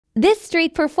This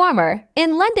street performer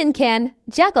in London can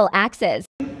juggle axes.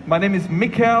 My name is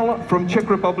Mikhail from Czech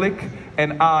Republic,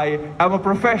 and I am a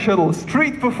professional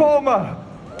street performer.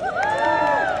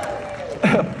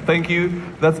 Thank you.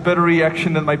 That's better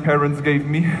reaction than my parents gave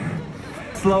me.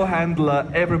 Slow handler,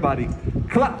 everybody.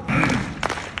 Clap.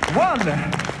 1,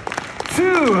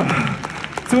 2,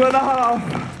 2.5.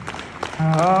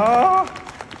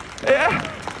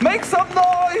 Yeah. Make some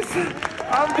noise.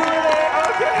 I'm doing it.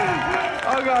 Okay.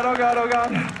 Oh God, oh God, oh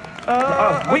God.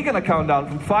 We're gonna count down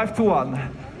from 5 to 1.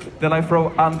 Then I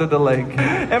throw under the leg.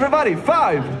 Everybody,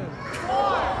 5. 4,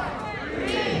 3,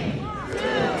 2,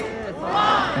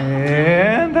 1.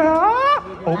 And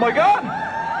oh my God.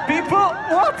 People,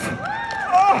 what?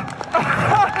 Oh.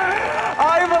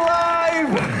 I'm alive.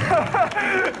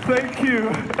 Thank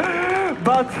you.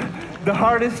 But the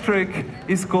hardest trick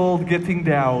is called getting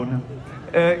down.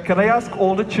 Can I ask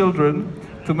all the children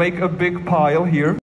to make a big pile here?